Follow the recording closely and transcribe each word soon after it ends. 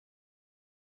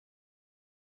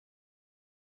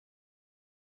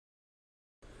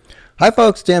Hi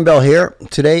folks, Dan Bell here.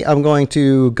 Today I'm going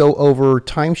to go over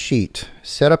timesheet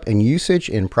setup and usage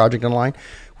in Project Online.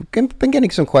 We've been getting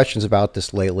some questions about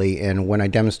this lately, and when I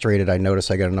demonstrated, I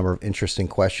noticed I got a number of interesting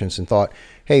questions and thought,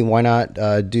 hey, why not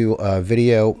do a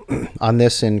video on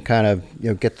this and kind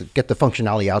of get the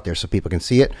functionality out there so people can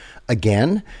see it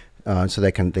again, so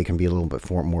they can be a little bit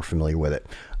more familiar with it.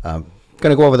 I'm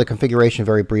going to go over the configuration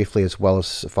very briefly, as well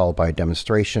as followed by a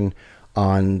demonstration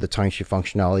on the timesheet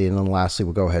functionality, and then lastly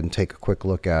we'll go ahead and take a quick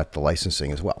look at the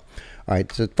licensing as well. All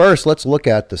right, so first let's look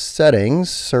at the settings,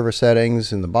 server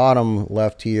settings in the bottom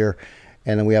left here,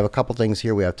 and then we have a couple things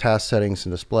here. We have task settings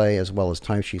and display, as well as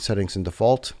timesheet settings and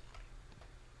default,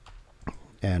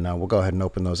 and we'll go ahead and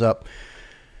open those up.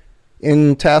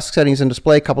 In task settings and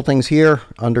display, a couple things here.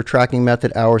 Under tracking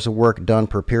method, hours of work done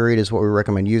per period is what we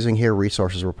recommend using here.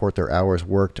 Resources report their hours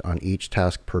worked on each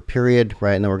task per period,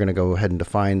 right? And then we're going to go ahead and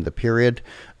define the period.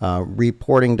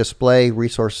 Reporting display,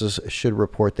 resources should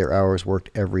report their hours worked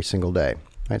every single day,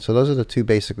 right? So those are the two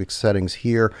basic settings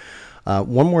here.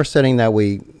 One more setting that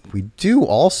we do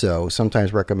also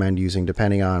sometimes recommend using,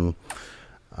 depending on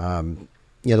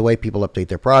the way people update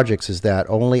their projects, is that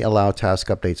only allow task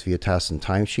updates via tasks and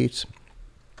timesheets.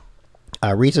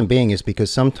 Reason being is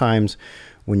because sometimes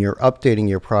when you're updating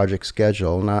your project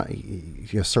schedule, not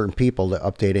certain people that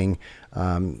updating,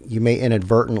 you may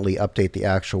inadvertently update the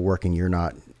actual work and you're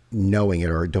not knowing it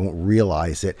or don't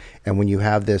realize it. And when you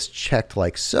have this checked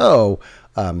like so,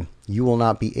 you will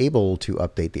not be able to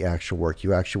update the actual work.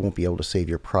 You actually won't be able to save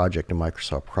your project in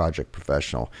Microsoft Project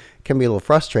Professional. It can be a little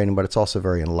frustrating, but it's also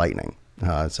very enlightening.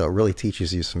 So it really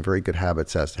teaches you some very good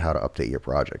habits as to how to update your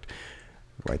project.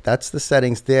 Right, that's the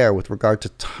settings there. With regard to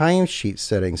timesheet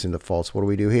settings and defaults, what do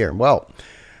we do here? Well,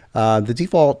 the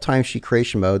default timesheet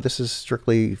creation mode, this is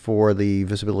strictly for the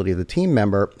visibility of the team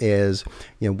member, is,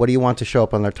 what do you want to show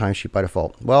up on their timesheet by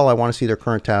default? Well, I want to see their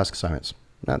current task assignments.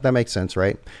 That makes sense,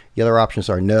 right? The other options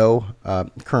are no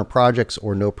current projects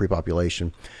or no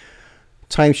pre-population.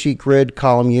 Timesheet grid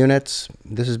column units,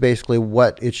 this is basically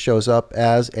what it shows up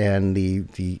as, and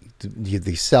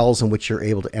the cells in which you're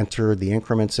able to enter the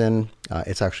increments in.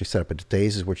 It's actually set up at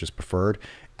days, which is preferred.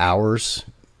 Hours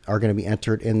are going to be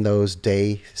entered in those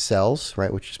day cells,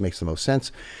 right, which just makes the most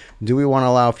sense. Do we want to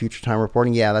allow future time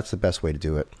reporting? Yeah, that's the best way to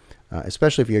do it,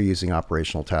 especially if you're using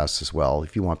operational tasks as well.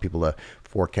 If you want people to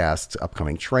forecast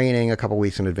upcoming training a couple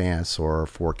weeks in advance, or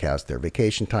forecast their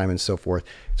vacation time and so forth,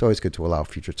 it's always good to allow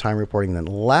future time reporting. Then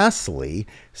lastly,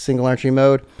 single entry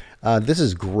mode. This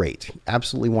is great.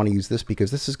 Absolutely want to use this,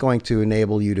 because this is going to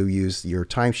enable you to use your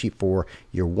timesheet for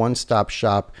your one-stop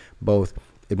shop, both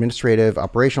administrative,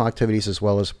 operational activities, as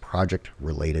well as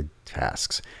project-related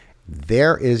tasks.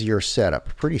 There is your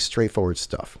setup. Pretty straightforward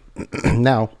stuff.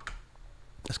 Now,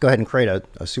 let's go ahead and create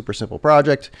a super simple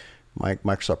project. My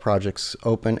Microsoft Project's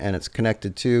open and it's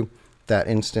connected to that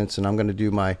instance, and I'm going to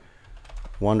do my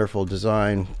wonderful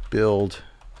design, build,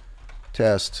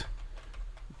 test,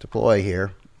 deploy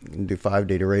here. You can do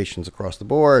 5-day durations across the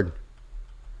board.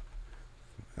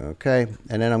 Okay,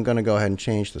 and then I'm going to go ahead and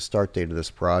change the start date of this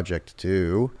project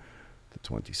to the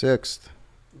 26th.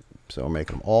 So I'll make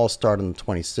them all start on the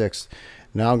 26th.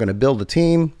 Now I'm going to build a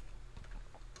team,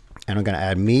 and I'm going to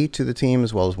add me to the team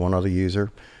as well as one other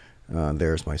user.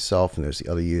 There's myself and there's the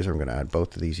other user. I'm going to add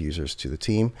both of these users to the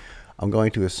team. I'm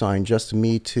going to assign just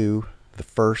me to the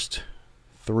first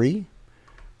 3,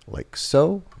 like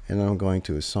so. And then I'm going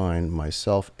to assign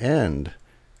myself and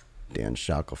Dan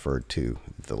Shackelford to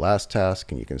the last task.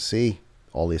 And you can see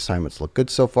all the assignments look good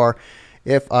so far.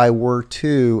 If I were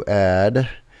to add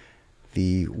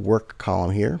the work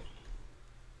column here,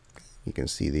 you can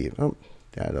see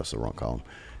that's the wrong column.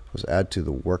 Let's add to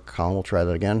the work column. We'll try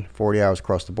that again. 40 hours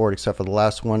across the board, except for the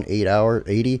last one,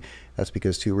 80. That's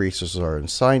because 2 resources are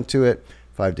assigned to it.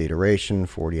 5-day duration,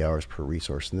 40 hours per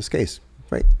resource in this case.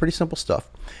 Right, pretty simple stuff.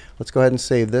 Let's go ahead and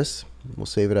save this. We'll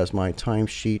save it as my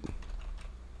timesheet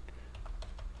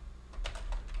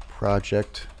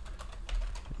project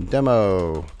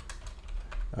demo.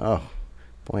 Oh,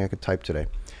 if only I could type today.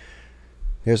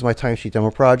 Here's my timesheet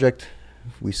demo project.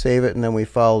 We save it, and then we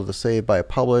follow the save by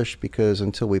publish, because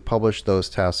until we publish, those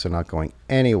tasks are not going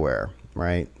anywhere,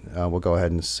 right? We'll go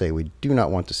ahead and say we do not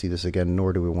want to see this again,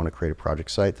 nor do we want to create a project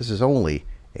site. This is only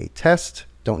a test.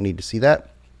 Don't need to see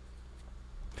that.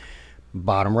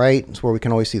 Bottom right is where we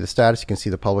can always see the status. You can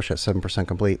see the publish at 7%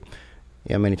 complete.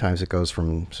 Yeah, many times it goes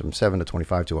from 7 to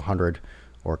 25 to 100,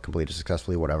 or completed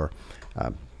successfully, whatever.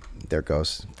 There it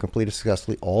goes. Completed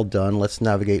successfully, all done. Let's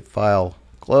navigate, file,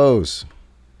 close.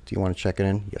 Do you want to check it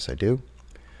in? Yes, I do.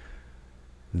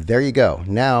 There you go.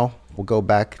 Now we'll go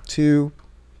back to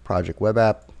Project Web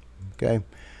App. Okay.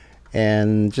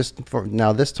 And just for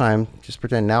now, this time, just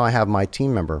pretend now I have my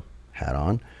team member hat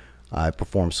on. I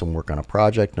performed some work on a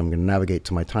project. I'm going to navigate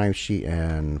to my timesheet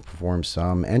and perform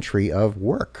some entry of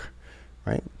work,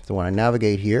 right? So when I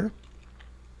navigate here,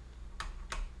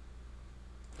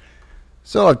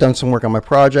 so I've done some work on my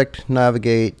project,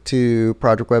 navigate to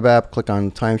Project Web App, click on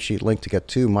the timesheet link to get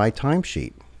to my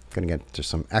timesheet. Going to get to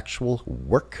some actual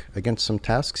work against some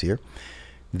tasks here.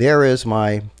 There is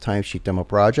my timesheet demo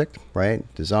project, right?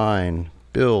 Design,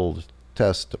 build,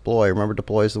 test, deploy. Remember,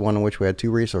 deploy is the one in which we had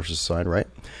 2 resources assigned, right?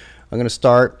 I'm going to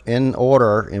start in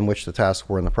order in which the tasks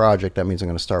were in the project. That means I'm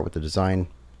going to start with the design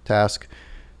task.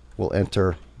 We'll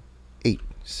enter 8,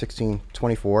 16,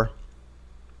 24,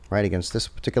 right, against this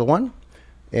particular one.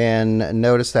 And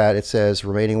notice that it says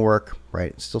remaining work,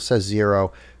 right? It still says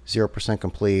 0, 0%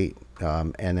 complete,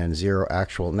 and then 0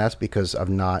 actual. And that's because I've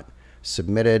not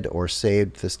submitted or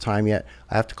saved this time yet.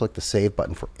 I have to click the save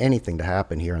button for anything to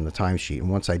happen here in the timesheet. And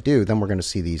once I do, then we're going to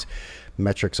see these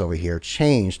metrics over here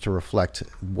change to reflect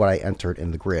what I entered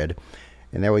in the grid.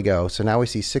 And there we go. So now we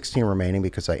see 16 remaining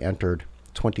because I entered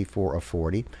 24 of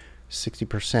 40.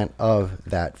 60% of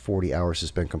that 40 hours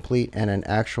has been complete, and an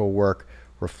actual work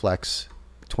reflects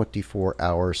 24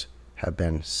 hours have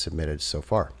been submitted so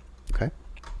far. Okay.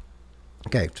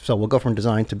 Okay, so we'll go from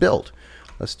design to build.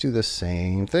 Let's do the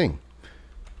same thing.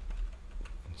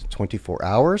 24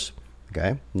 hours.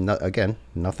 Okay. Again,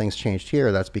 nothing's changed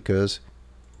here. That's because,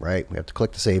 right, we have to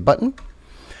click the save button.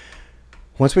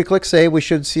 Once we click save, we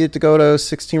should see it to go to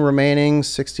 16 remaining,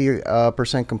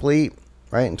 60% complete,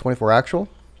 right, and 24 actual.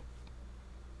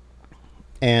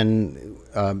 And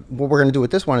what we're going to do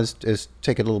with this one is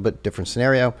take it a little bit different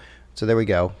scenario. So there we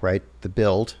go, right? The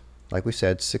build, like we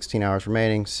said, 16 hours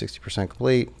remaining, 60%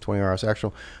 complete, 20 hours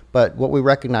actual. But what we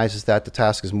recognize is that the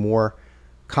task is more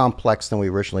complex than we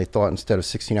originally thought. Instead of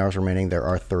 16 hours remaining, there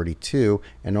are 32.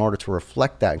 In order to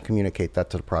reflect that and communicate that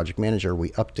to the project manager, we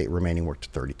update remaining work to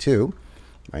 32.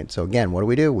 Right? So again, what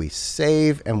do? We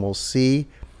save, and we'll see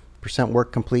percent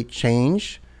work complete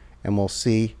change, and we'll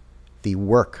see the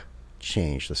work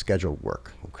change, the scheduled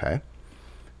work. Okay,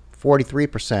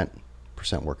 43%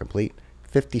 work complete,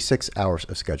 56 hours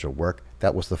of scheduled work.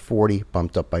 That was the 40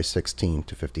 bumped up by 16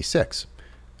 to 56.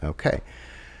 Okay,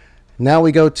 now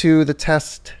we go to the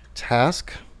test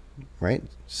task, right?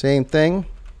 Same thing,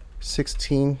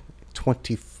 16,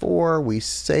 24, we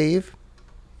save.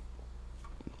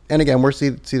 And again, we'll see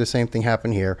the same thing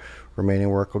happen here. Remaining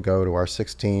work will go to our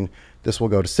 16. This will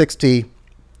go to 60,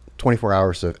 24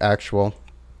 hours of actual.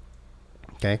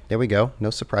 Okay, there we go. No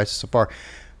surprises so far.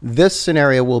 This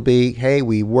scenario will be, hey,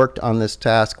 we worked on this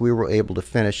task. We were able to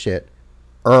finish it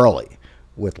early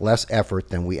with less effort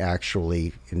than we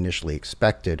actually initially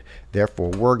expected.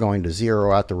 Therefore, we're going to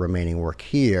zero out the remaining work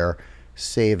here,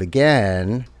 save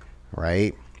again,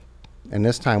 right? And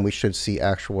this time we should see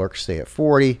actual work stay at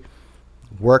 40.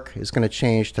 Work is going to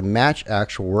change to match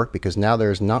actual work because now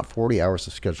there's not 40 hours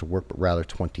of scheduled work, but rather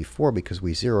 24 because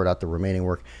we zeroed out the remaining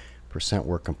work. Percent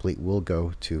work complete will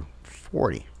go to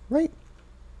 40, right?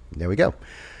 There we go.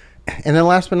 And then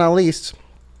last but not least,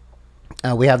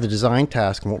 we have the design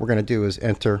task. And what we're going to do is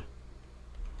enter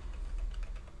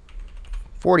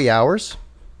 40 hours,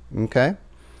 okay?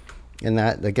 And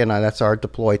that, again, that's our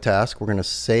deploy task. We're going to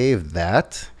save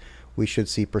that. We should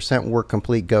see percent work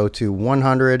complete go to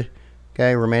 100.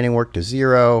 Okay, remaining work to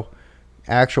 0.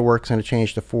 Actual work is going to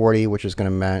change to 40, which is going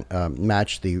to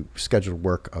match the scheduled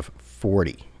work of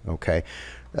 40. Okay.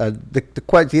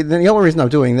 The only reason I'm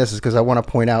doing this is because I want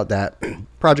to point out that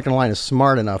Project Align is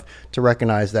smart enough to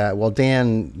recognize that, well,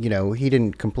 Dan, you know, he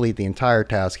didn't complete the entire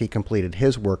task. He completed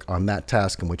his work on that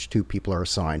task in which 2 people are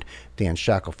assigned. Dan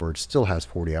Shackelford still has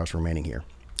 40 hours remaining here.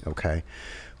 Okay.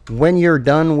 When you're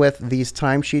done with these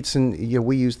timesheets, and you know,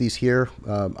 we use these here,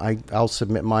 I'll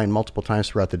submit mine multiple times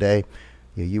throughout the day.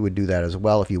 You would do that as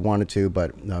well if you wanted to,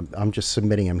 but I'm just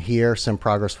submitting them here, send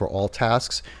progress for all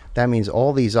tasks. That means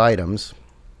all these items,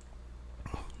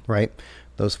 right,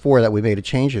 those 4 that we made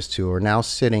changes to are now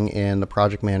sitting in the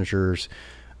project manager's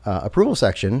approval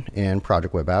section in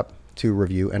Project Web App to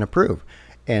review and approve.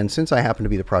 And since I happen to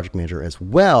be the project manager as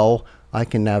well, I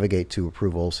can navigate to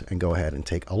approvals and go ahead and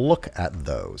take a look at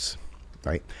those,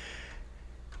 right?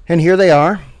 And here they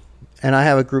are. And I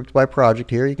have it grouped by project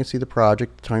here. You can see the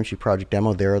project, the timesheet project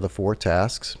demo. There are the 4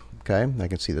 tasks. Okay, I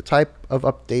can see the type of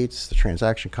updates, the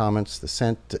transaction comments, the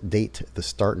sent date, the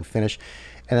start and finish.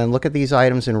 And then look at these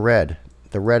items in red.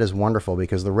 The red is wonderful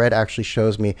because the red actually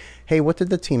shows me, hey, what did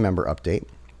the team member update?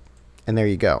 And there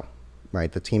you go,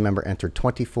 right? The team member entered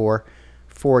 24,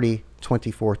 40,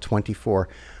 24, 24.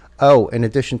 Oh, in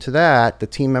addition to that, the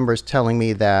team member is telling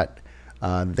me that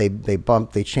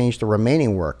they changed the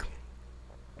remaining work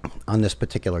on this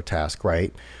particular task,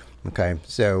 right? Okay,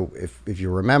 so if you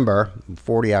remember,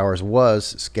 40 hours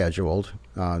was scheduled.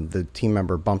 The team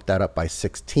member bumped that up by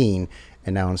 16,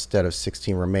 and now instead of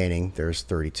 16 remaining, there's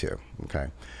 32. Okay,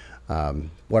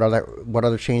 what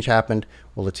other change happened?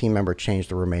 Well, the team member changed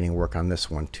the remaining work on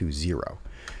this one to 0.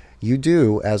 You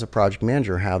do, as a project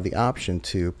manager, have the option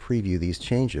to preview these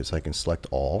changes. I can select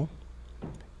all,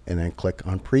 and then click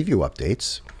on Preview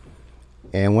Updates.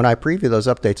 And when I preview those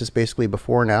updates, it's basically a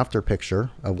before and after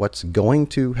picture of what's going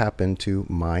to happen to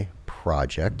my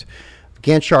project. The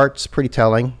Gantt chart's pretty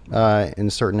telling. In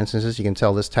certain instances, you can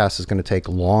tell this task is going to take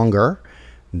longer.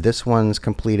 This one's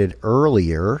completed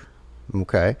earlier.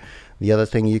 Okay. The other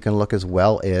thing you can look as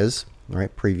well is,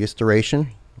 right, previous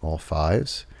duration, all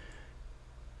 5s.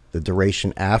 The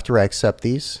duration after I accept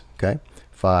these, okay,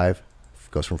 5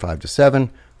 goes from 5 to 7,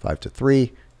 5 to 3,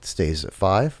 it stays at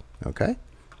 5, okay.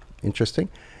 Interesting.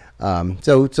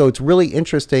 So it's really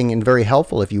interesting and very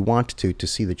helpful if you want to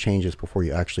see the changes before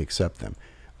you actually accept them.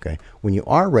 Okay. When you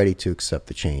are ready to accept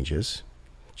the changes,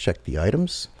 check the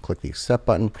items, click the accept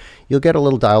button. You'll get a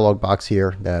little dialog box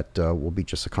here that will be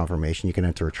just a confirmation. You can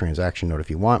enter a transaction note if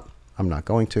you want. I'm not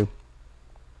going to.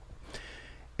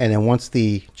 And then once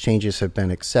the changes have been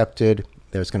accepted,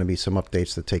 there's going to be some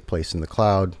updates that take place in the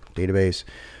cloud database.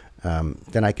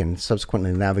 Then I can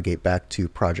subsequently navigate back to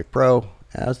Project Pro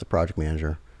as the project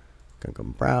manager. Gonna go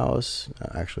browse.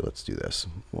 Actually, let's do this.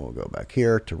 We'll go back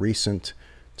here to recent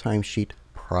timesheet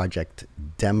project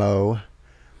demo.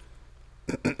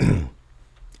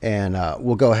 And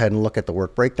we'll go ahead and look at the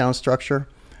work breakdown structure.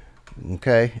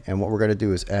 Okay, and what we're going to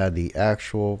do is add the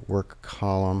actual work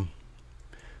column.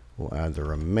 We'll add the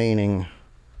remaining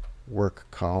work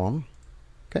column.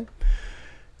 Okay.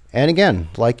 And again,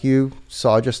 like you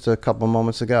saw just a couple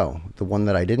moments ago, the one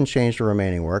that I didn't change the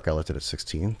remaining work, I left it at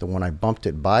 16. The one I bumped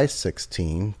it by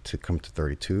 16 to come to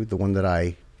 32. The one that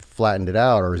I flattened it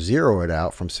out or zeroed it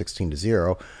out from 16 to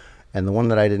 0. And the one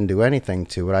that I didn't do anything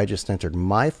to it, I just entered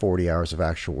my 40 hours of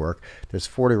actual work. There's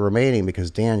 40 remaining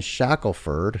because Dan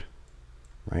Shackelford,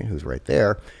 right, who's right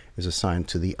there, is assigned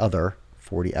to the other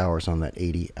 40 hours on that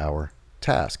 80-hour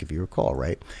task, if you recall,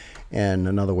 right? And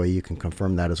another way you can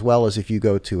confirm that as well is if you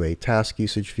go to a task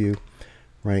usage view,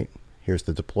 right? Here's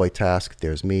the deploy task.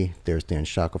 There's me. There's Dan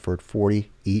Shackelford,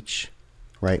 40 each,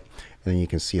 right? And then you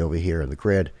can see over here in the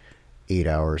grid, 8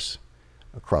 hours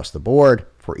across the board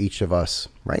for each of us,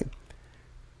 right?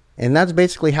 And that's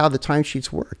basically how the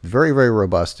timesheets work. Very, very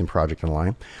robust in Project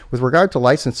Online. With regard to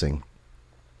licensing,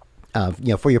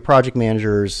 for your project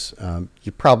managers,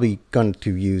 you're probably going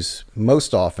to use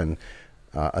most often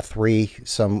a 3.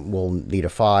 Some will need a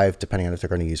 5, depending on if they're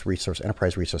going to use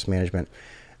enterprise resource management.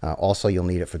 Also, you'll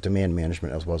need it for demand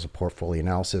management as well as a portfolio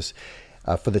analysis.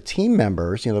 For the team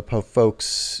members, the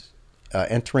folks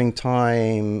entering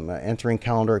time, entering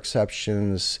calendar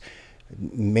exceptions,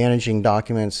 managing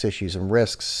documents, issues, and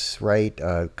risks, right?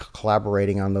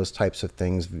 Collaborating on those types of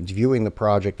things, viewing the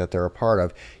project that they're a part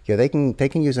of. They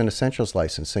can use an Essentials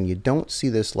license, and you don't see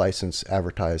this license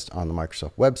advertised on the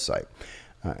Microsoft website.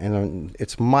 And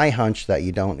it's my hunch that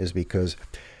you don't is because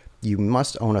you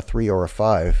must own a 3 or a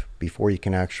 5 before you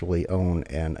can actually own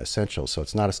an Essentials. So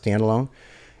it's not a standalone.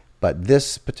 But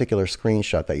this particular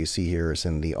screenshot that you see here is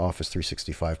in the Office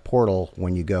 365 portal.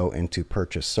 When you go into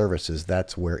purchase services,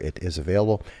 that's where it is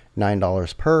available.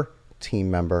 $9 per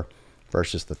team member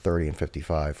versus the $30 and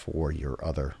 $55 for your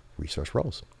other resource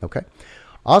roles. Okay.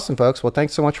 Awesome, folks. Well,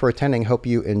 thanks so much for attending. Hope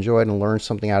you enjoyed and learned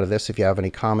something out of this. If you have any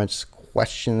comments,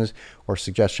 questions, or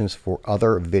suggestions for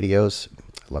other videos,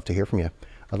 I'd love to hear from you.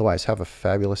 Otherwise, have a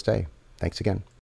fabulous day. Thanks again.